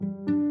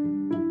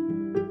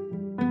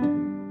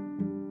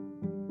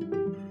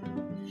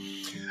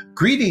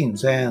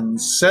Greetings and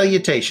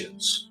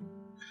salutations.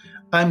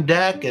 I'm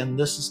Dak, and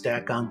this is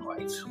Dak on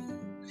Life.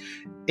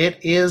 It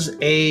is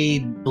a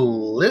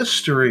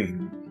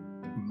blistering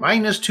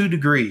 -2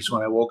 degrees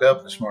when I woke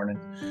up this morning.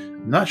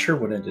 I'm not sure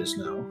what it is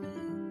now.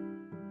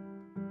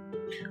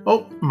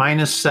 Oh,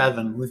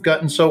 -7. We've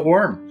gotten so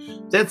warm.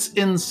 That's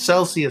in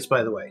Celsius,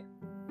 by the way.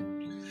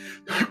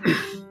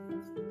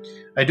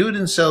 I do it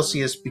in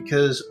Celsius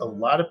because a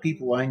lot of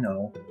people I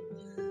know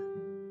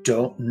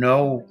don't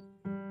know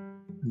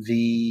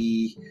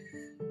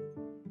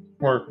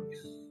or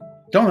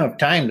don't have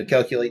time to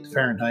calculate the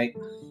Fahrenheit.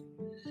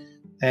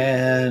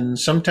 And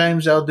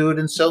sometimes I'll do it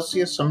in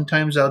Celsius,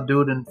 sometimes I'll do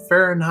it in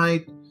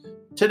Fahrenheit.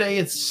 Today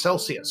it's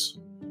Celsius.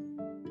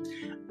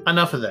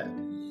 Enough of that.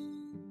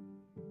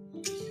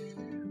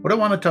 What I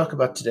want to talk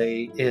about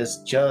today is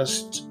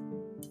just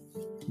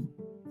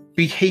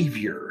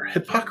behavior,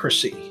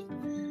 hypocrisy.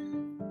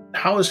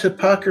 How is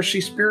hypocrisy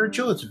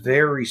spiritual? It's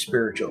very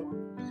spiritual.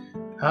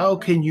 How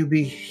can you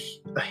be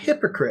a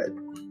hypocrite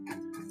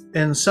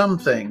in some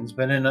things,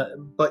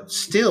 but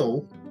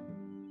still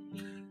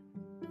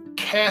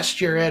cast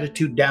your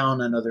attitude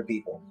down on other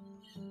people?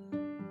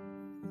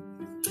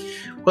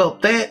 Well,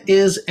 that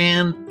is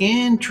an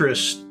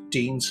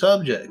interesting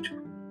subject.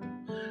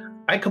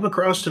 I come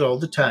across it all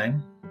the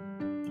time.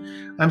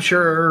 I'm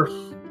sure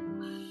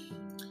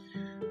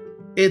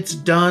it's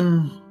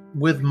done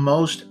with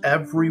most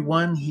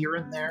everyone here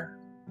and there,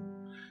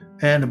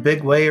 in a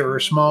big way or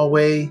a small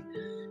way.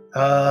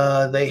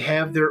 They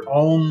have their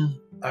own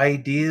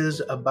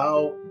ideas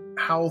about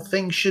how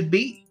things should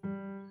be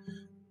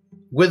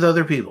with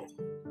other people.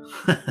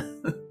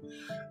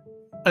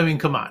 I mean,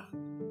 come on.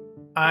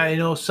 I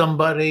know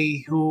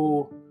somebody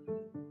who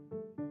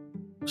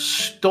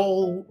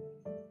stole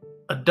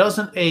a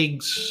dozen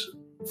eggs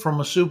from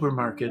a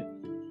supermarket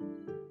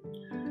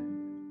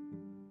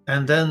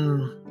and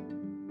then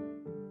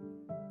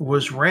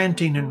was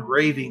ranting and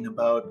raving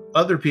about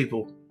other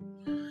people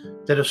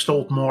that have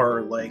stole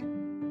more, like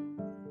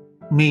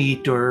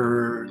meat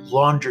or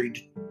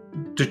laundry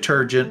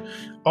detergent.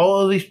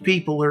 All of these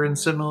people are in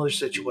similar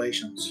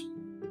situations.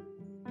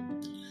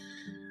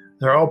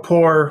 They're all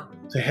poor.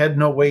 They had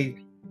no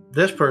way.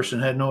 This person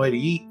had no way to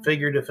eat.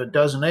 Figured if a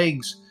dozen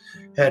eggs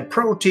had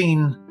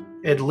protein,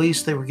 at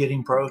least they were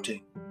getting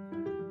protein.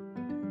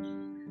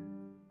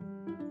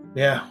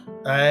 Yeah,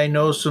 I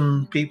know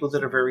some people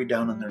that are very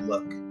down on their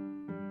luck.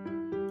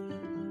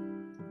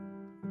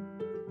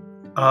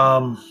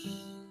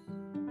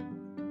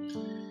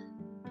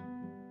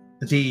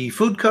 The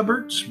food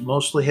cupboards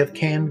mostly have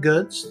canned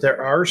goods. There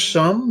are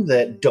some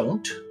that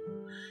don't.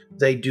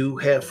 They do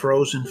have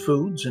frozen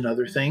foods and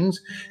other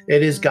things.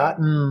 It has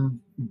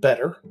gotten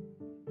better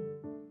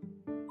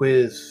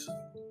with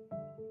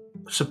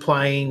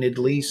supplying at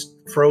least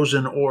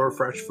frozen or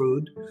fresh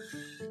food.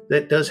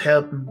 That does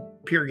happen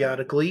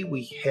periodically.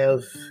 We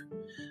have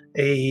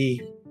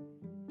a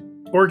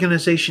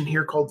organization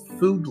here called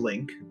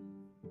FoodLink.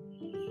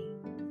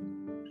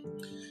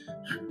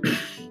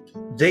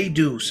 They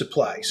do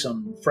supply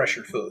some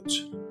fresher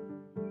foods.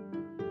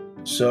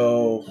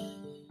 So,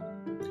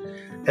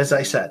 as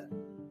I said,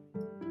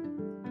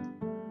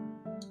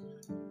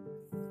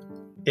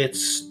 it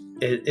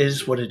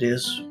is what it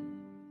is.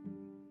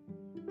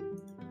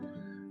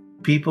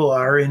 People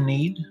are in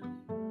need.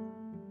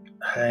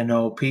 I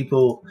know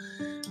people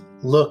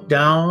look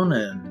down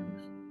and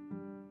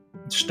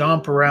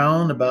stomp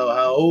around about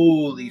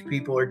how, these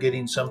people are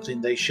getting something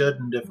they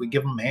shouldn't. If we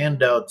give them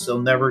handouts, they'll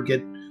never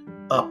get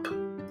up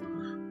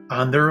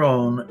on their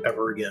own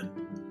ever again.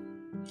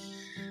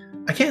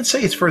 I can't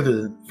say it's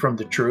further from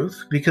the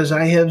truth, because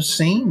I have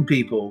seen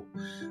people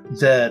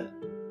that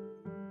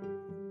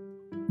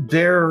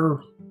their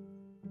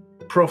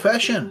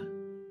profession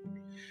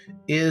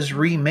is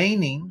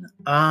remaining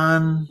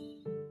on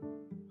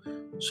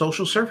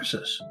social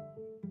services,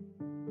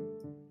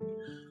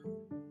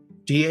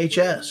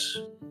 DHS.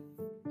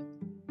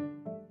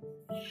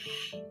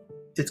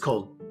 It's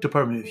called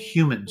Department of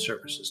Human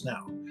Services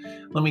now.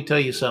 Let me tell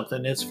you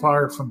something, it's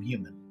far from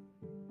human.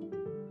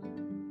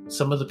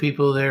 Some of the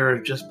people there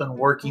have just been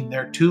working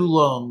there too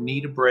long,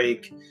 need a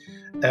break,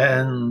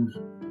 and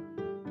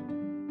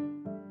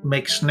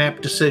make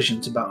snap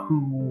decisions about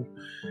who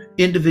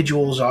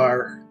individuals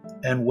are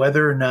and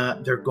whether or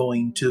not they're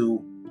going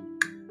to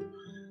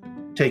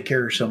take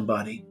care of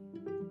somebody.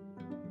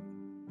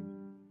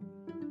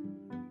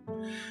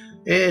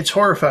 It's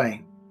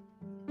horrifying.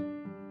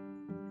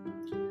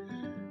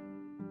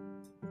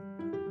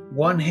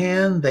 One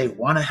hand, they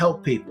want to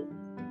help people.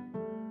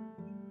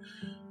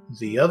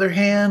 The other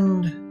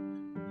hand,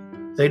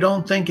 they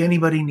don't think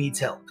anybody needs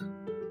help.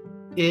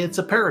 It's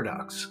a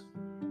paradox.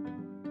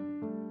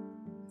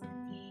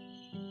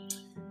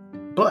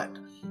 But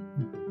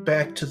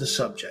back to the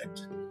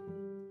subject.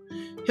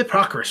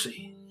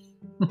 Hypocrisy.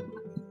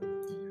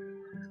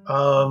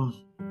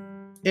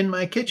 In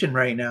my kitchen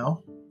right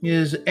now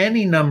is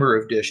any number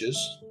of dishes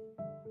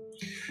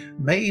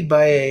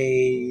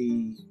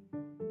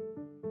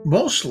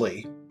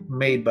mostly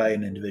made by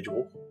an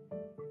individual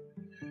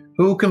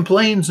who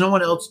complains no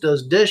one else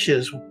does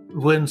dishes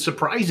when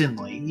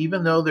surprisingly,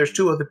 even though there's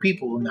two other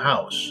people in the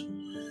house,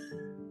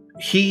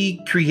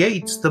 he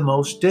creates the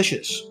most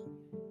dishes.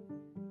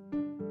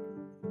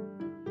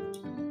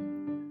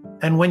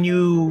 And when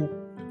you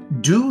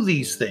do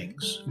these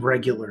things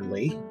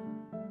regularly,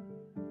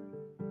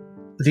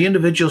 the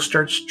individual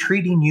starts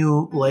treating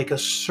you like a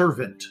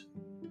servant.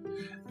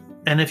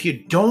 And if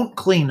you don't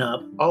clean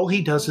up, all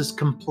he does is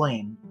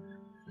complain.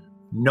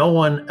 No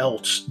one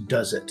else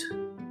does it.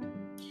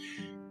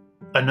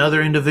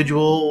 Another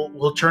individual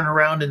will turn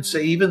around and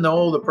say, even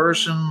though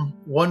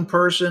one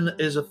person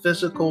is a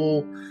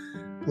physical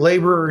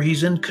laborer,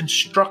 he's in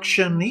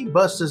construction, he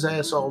busts his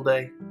ass all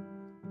day.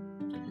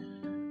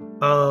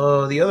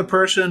 The other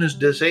person is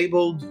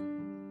disabled.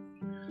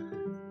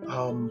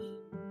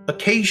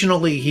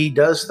 Occasionally he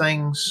does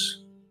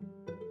things.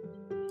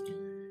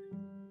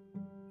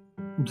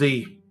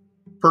 The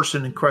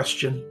person in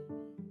question,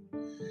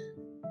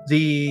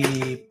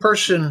 the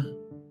person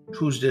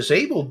who's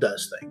disabled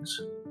does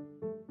things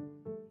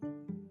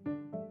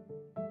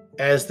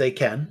as they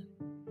can,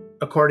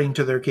 according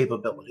to their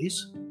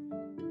capabilities.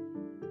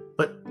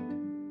 But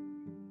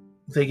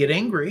they get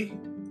angry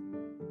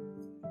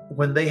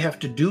when they have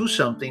to do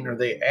something or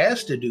they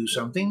ask to do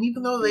something,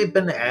 even though they've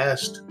been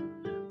asked.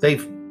 They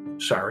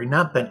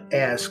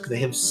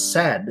have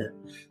said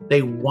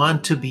they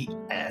want to be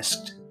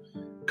asked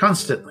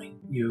constantly.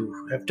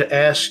 You have to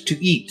ask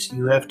to eat.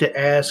 You have to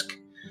ask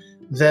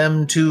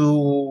them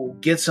to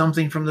get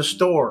something from the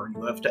store.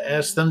 You have to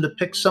ask them to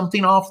pick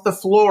something off the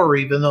floor,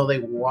 even though they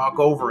walk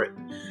over it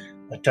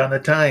a ton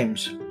of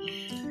times.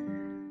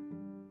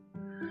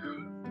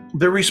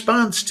 The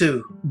response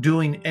to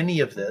doing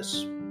any of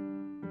this,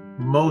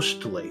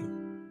 mostly,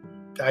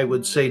 I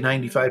would say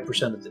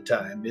 95% of the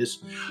time, is,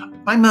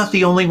 I'm not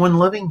the only one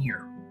living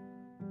here.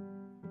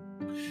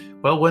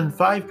 Well, when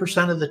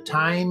 5% of the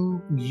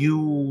time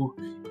you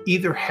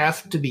either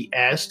have to be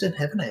asked and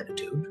have an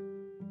attitude,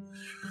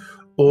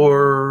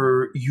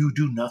 or you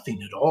do nothing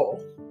at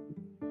all,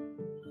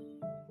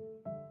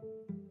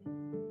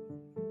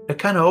 it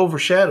kind of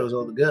overshadows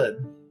all the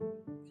good.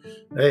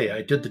 Hey,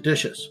 I did the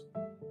dishes.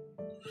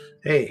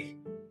 Hey,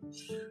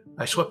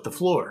 I swept the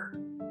floor.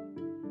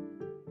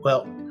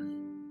 Well,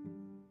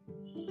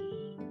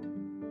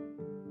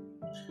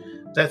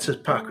 that's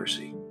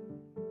hypocrisy.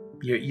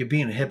 You're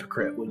being a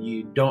hypocrite when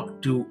you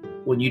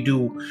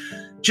do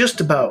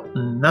just about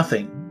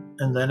nothing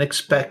and then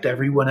expect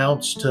everyone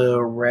else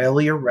to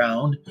rally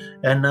around.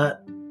 And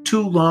not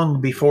too long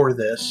before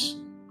this,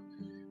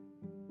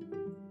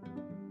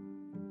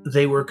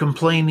 they were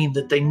complaining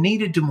that they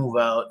needed to move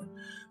out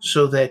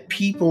so that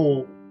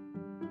people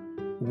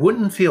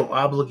wouldn't feel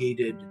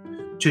obligated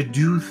to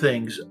do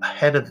things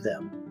ahead of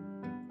them.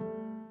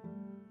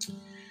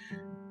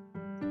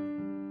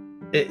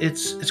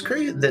 It's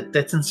crazy.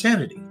 That's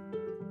insanity.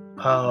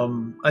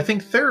 I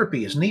think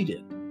therapy is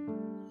needed.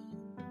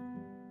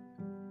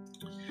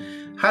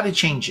 How to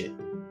change it?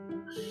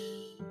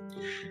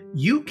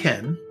 You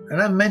can,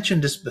 and I've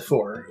mentioned this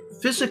before,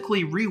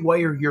 physically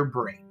rewire your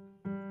brain.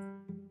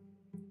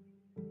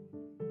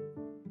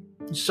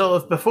 So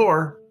if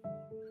before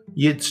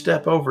you'd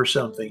step over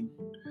something,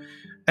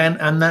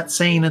 and I'm not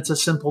saying it's a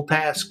simple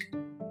task,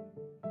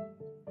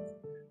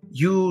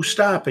 you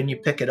stop and you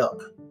pick it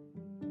up.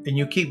 And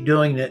you keep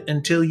doing it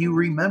until you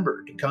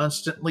remember to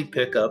constantly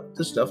pick up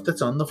the stuff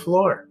that's on the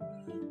floor.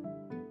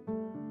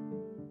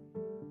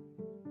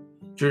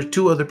 There's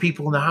two other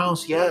people in the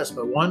house, yes,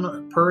 but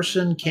one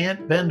person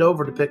can't bend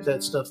over to pick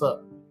that stuff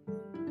up.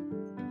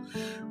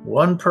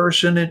 One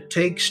person, it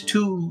takes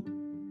an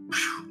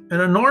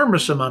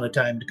enormous amount of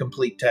time to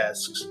complete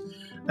tasks,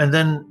 and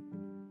then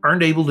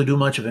aren't able to do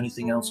much of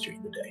anything else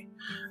during the day.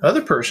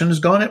 Other person is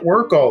gone at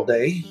work all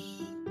day,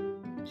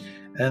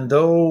 and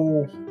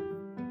though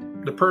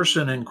the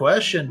person in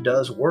question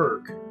does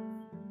work,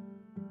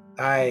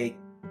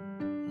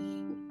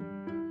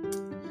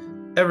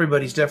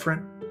 everybody's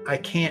different. I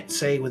can't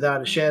say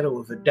without a shadow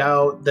of a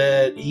doubt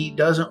that he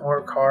doesn't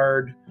work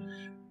hard.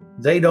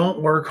 They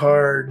don't work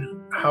hard.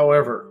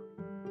 However,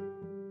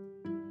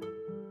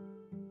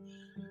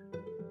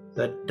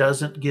 that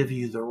doesn't give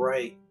you the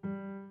right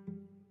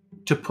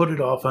to put it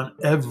off on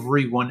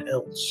everyone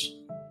else.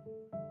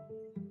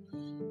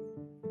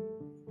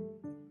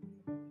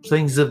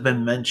 Things have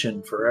been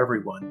mentioned for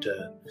everyone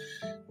to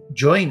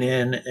join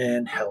in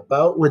and help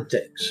out with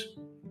things.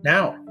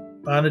 Now,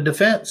 on a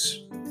defense,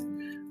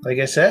 like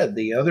I said,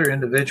 the other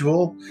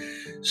individual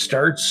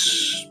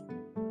starts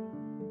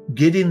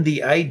getting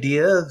the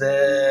idea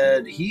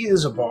that he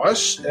is a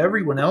boss,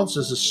 everyone else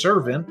is a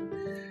servant,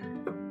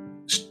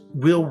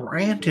 will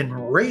rant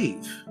and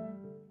rave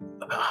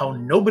about how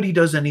nobody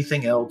does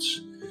anything else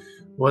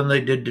when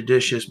they did the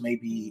dishes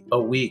maybe a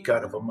week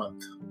out of a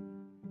month.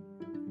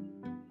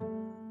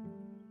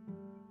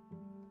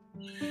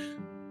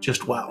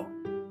 Just wow.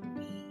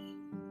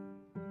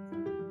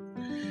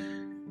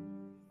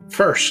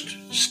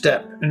 First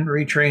step in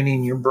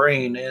retraining your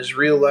brain is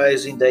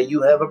realizing that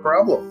you have a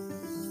problem.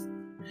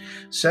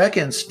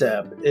 Second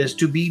step is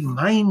to be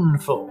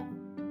mindful.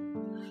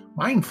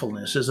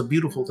 Mindfulness is a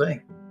beautiful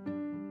thing.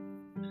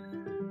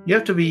 You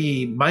have to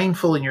be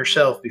mindful in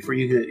yourself before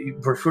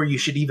you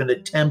should even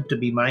attempt to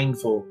be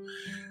mindful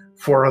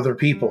for other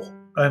people.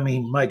 I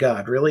mean, my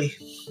God, really?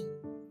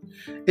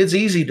 It's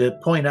easy to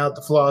point out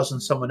the flaws in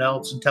someone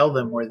else and tell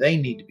them where they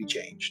need to be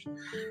changed.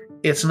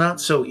 It's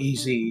not so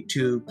easy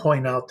to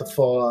point out the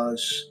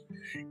flaws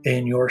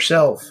in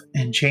yourself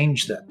and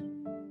change them.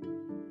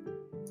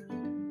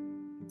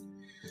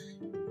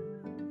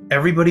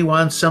 Everybody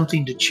wants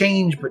something to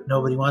change, but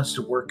nobody wants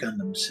to work on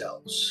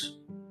themselves.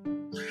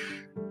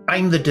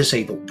 I'm the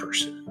disabled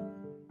person.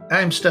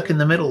 I'm stuck in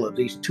the middle of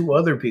these two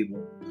other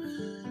people.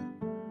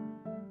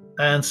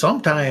 And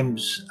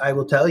sometimes I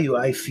will tell you,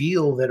 I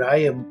feel that I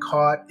am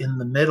caught in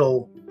the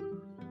middle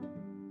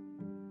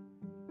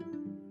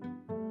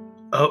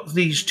of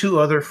these two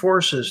other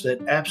forces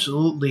that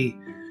absolutely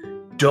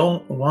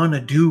don't want to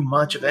do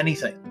much of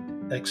anything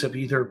except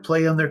either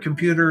play on their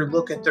computer,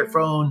 look at their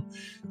phone,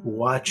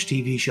 watch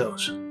TV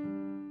shows.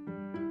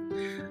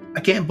 I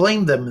can't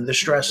blame them in the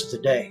stress of the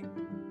day.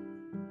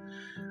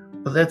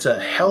 But that's a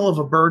hell of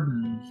a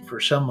burden for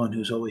someone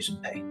who's always in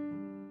pain.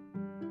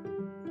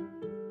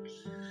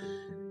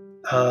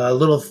 A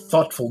little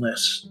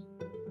thoughtfulness.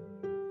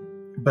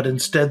 But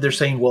instead they're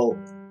saying, well,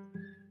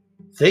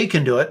 they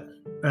can do it.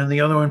 And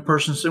the other one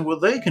person said, well,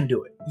 they can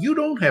do it. You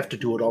don't have to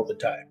do it all the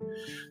time.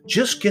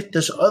 Just get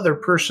this other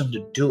person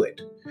to do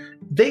it.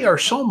 They are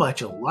so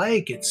much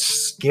alike, it's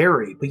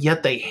scary, but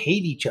yet they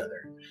hate each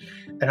other.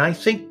 And I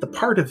think the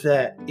part of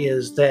that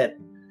is that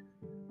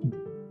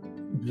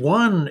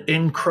one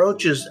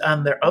encroaches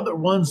on their other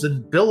one's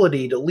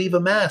ability to leave a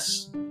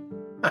mess.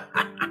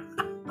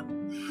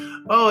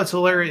 Oh, it's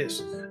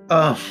hilarious.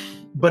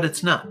 But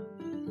it's not.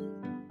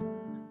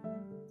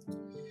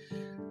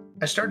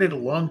 I started a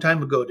long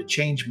time ago to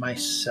change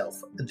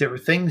myself. There were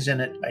things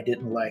in it I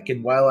didn't like.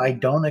 And while I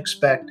don't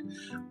expect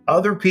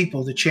other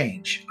people to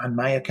change on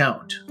my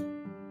account,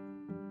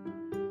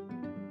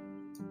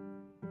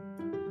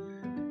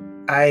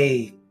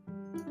 I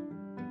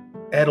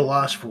at a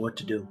loss for what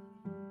to do.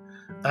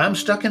 I'm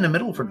stuck in the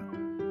middle for now.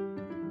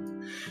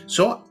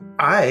 So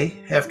I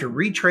have to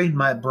retrain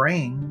my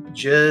brain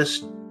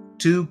just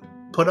to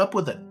put up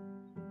with it.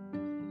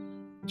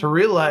 To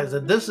realize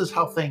that this is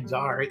how things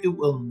are. It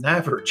will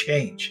never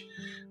change.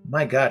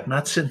 My God,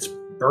 not since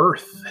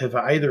birth have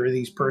either of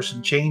these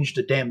persons changed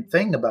a damn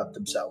thing about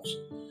themselves.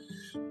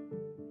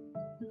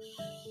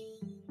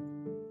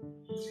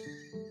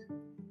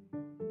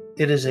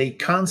 It is a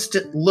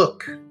constant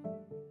look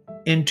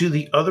into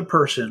the other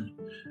person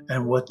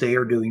and what they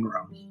are doing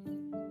wrong,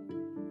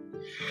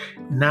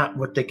 not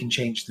what they can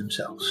change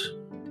themselves.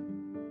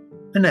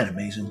 Isn't that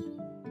amazing?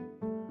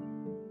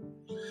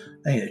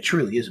 I mean, it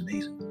truly is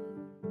amazing.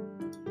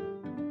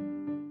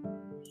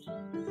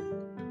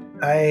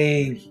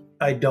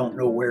 I don't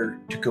know where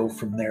to go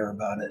from there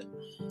about it.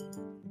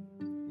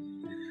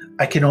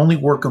 I can only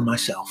work on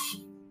myself.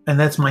 And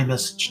that's my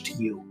message to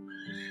you.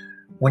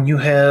 When you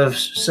have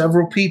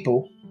several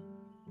people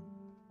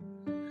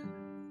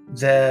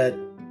that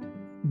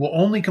will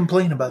only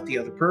complain about the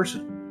other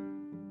person,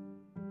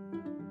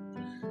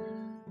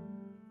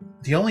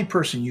 the only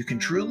person you can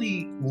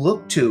truly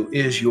look to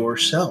is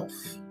yourself.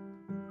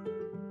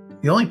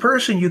 The only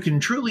person you can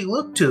truly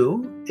look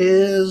to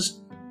is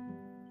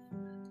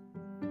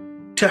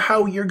to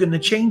how you're going to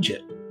change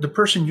it, the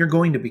person you're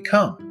going to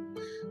become.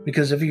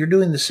 Because if you're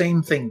doing the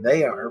same thing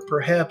they are,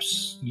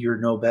 perhaps you're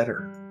no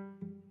better.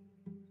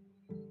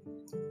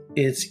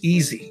 It's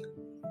easy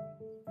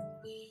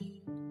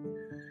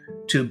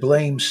to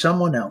blame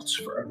someone else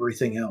for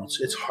everything else.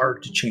 It's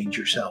hard to change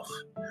yourself.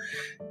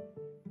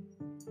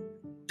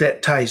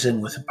 That ties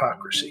in with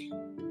hypocrisy.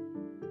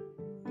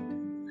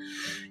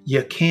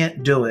 You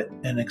can't do it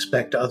and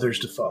expect others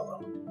to follow.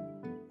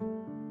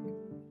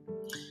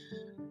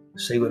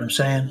 See what I'm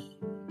saying?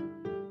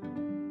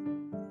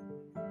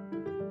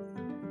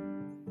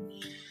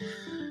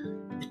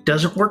 It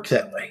doesn't work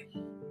that way.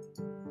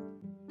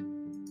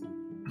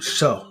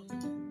 So,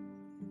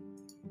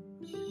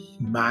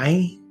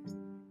 my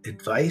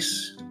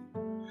advice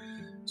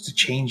is to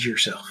change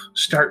yourself.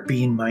 Start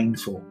being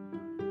mindful.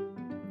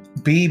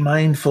 Be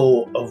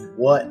mindful of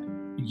what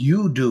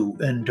you do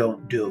and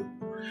don't do.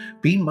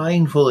 Be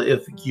mindful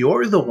if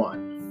you're the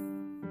one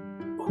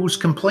who's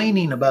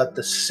complaining about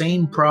the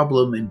same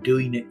problem and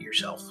doing it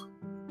yourself.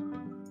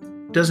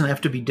 It doesn't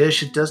have to be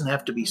dish. It doesn't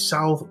have to be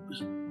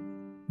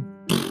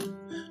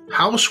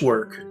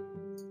housework.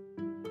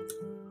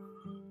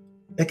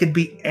 It could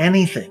be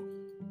anything.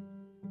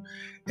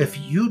 If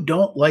you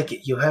don't like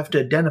it, you have to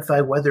identify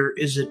whether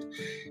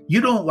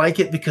you don't like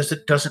it because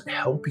it doesn't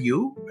help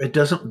you, it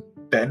doesn't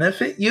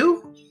benefit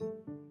you,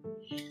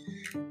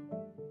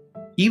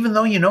 even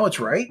though you know it's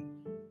right.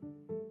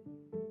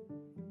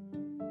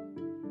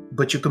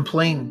 But you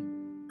complain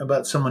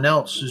about someone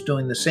else who's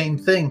doing the same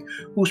thing,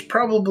 who's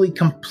probably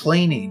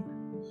complaining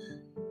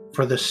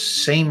for the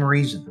same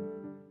reason.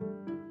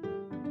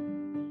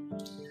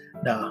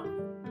 Now,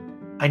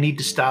 I need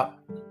to stop.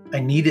 I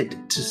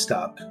needed to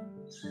stop.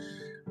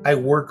 I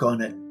work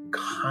on it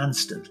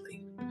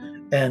constantly.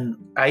 And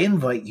I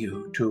invite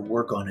you to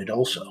work on it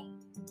also.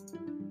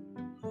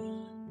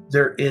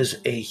 There is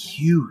a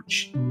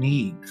huge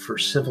need for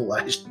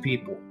civilized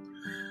people.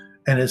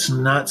 And it's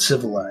not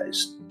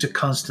civilized to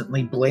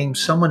constantly blame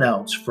someone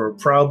else for a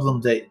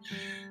problem that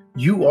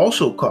you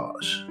also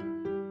cause,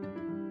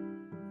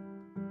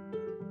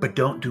 but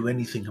don't do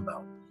anything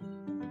about.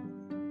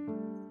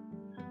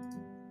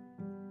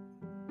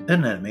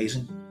 Isn't that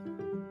amazing?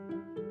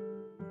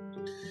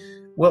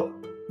 Well,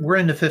 we're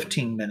into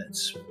 15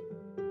 minutes.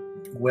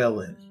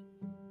 Well in.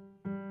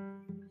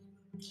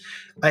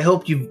 I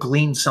hope you've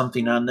gleaned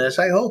something on this.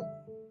 I hope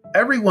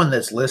everyone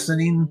that's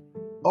listening,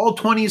 all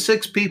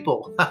 26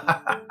 people,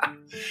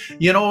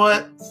 you know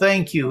what?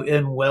 Thank you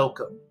and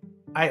welcome.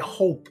 I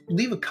hope,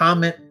 leave a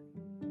comment,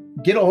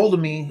 get a hold of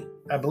me.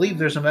 I believe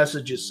there's a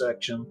messages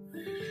section.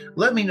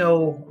 Let me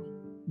know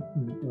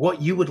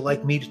what you would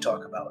like me to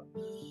talk about.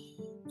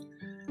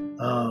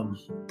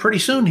 Pretty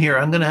soon here,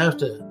 I'm going to have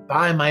to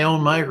buy my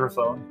own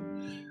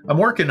microphone. I'm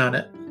working on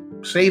it,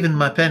 saving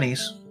my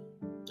pennies,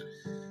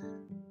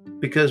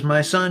 because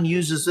my son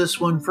uses this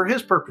one for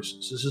his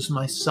purposes. This is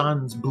my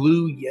son's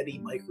Blue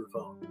Yeti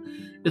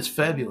microphone. It's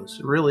fabulous.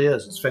 It really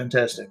is. It's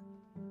fantastic.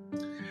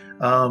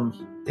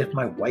 If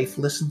my wife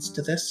listens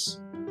to this,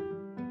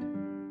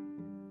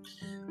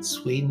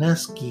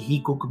 sweetness,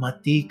 kihiko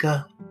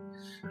kumatika,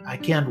 I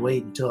can't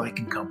wait until I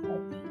can come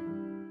home.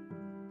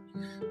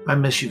 I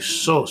miss you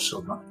so,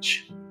 so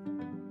much.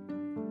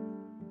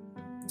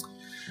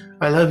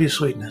 I love you,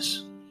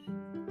 sweetness.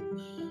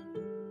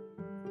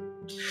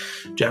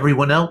 To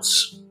everyone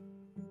else,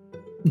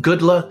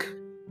 good luck,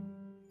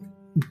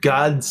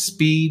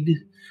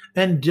 Godspeed,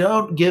 and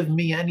don't give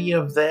me any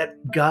of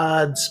that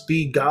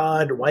Godspeed,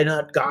 God, why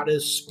not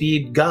Goddess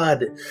speed?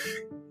 God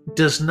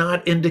does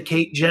not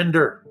indicate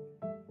gender.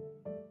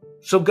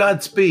 So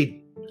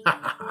Godspeed.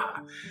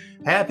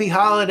 Happy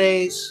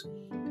holidays.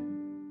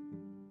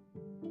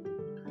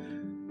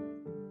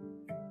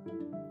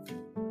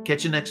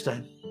 Catch you next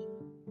time.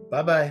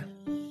 Bye-bye.